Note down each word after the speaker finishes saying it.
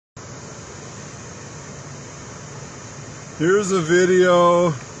Here's a video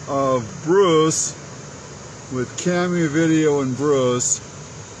of Bruce with Cammy Video and Bruce,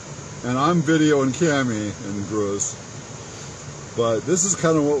 and I'm videoing Cammy and Bruce. But this is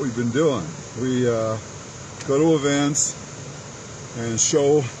kind of what we've been doing. We go to events and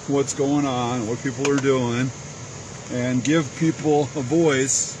show what's going on, what people are doing, and give people a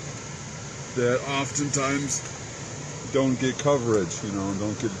voice that oftentimes don't get coverage, you know,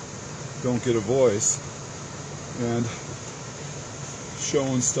 don't get a voice. And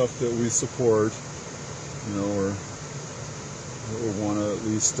showing stuff that we support, you know, or we want to at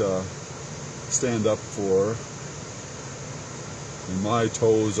least stand up for. And my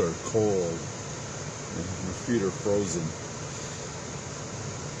toes are cold, and my feet are frozen.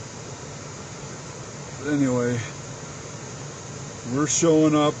 But anyway, we're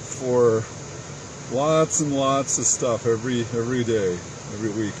showing up for lots and lots of stuff every day, every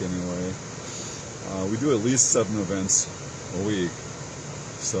week anyway. We do at least 7 events a week,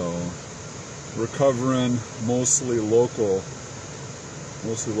 so we're covering mostly local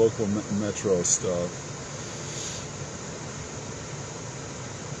metro stuff,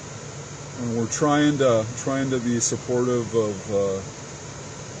 and we're trying to be supportive of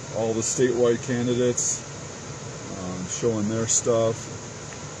all the statewide candidates, showing their stuff,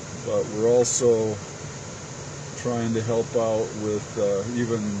 but we're also trying to help out with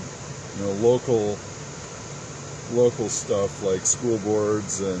even, you know, local stuff like school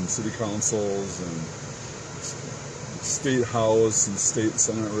boards and city councils and state house and state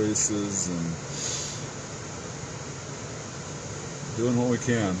senate races, and doing what we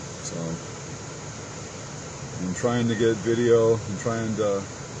can. So I'm trying to get video and trying to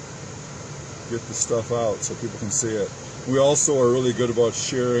get the stuff out so people can see it. We also are really good about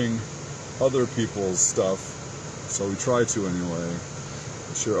sharing other people's stuff, so we try to anyway.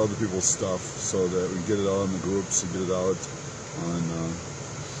 Share other people's stuff so that we get it out in the groups and get it out on,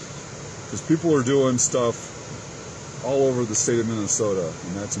 because people are doing stuff all over the state of Minnesota,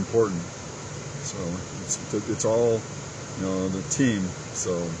 and that's important. So it's all, you know, the team.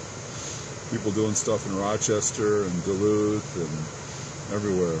 So people doing stuff in Rochester and Duluth and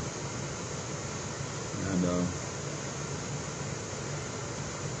everywhere. And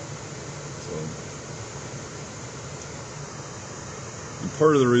and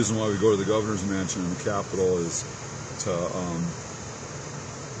part of the reason why we go to the governor's mansion in the Capitol is to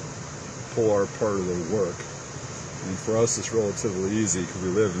pull our part of the work. And for us, it's relatively easy because we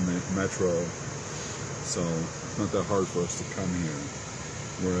live in the metro, so it's not that hard for us to come here.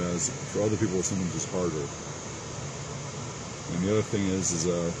 Whereas for other people, it's sometimes just harder. And the other thing is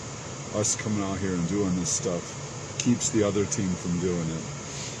us coming out here and doing this stuff keeps the other team from doing it.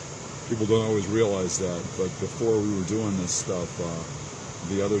 People don't always realize that, but before we were doing this stuff,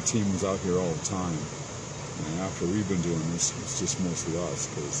 the other team was out here all the time. And after we've been doing this, it's just mostly us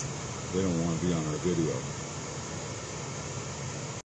because they don't want to be on our video.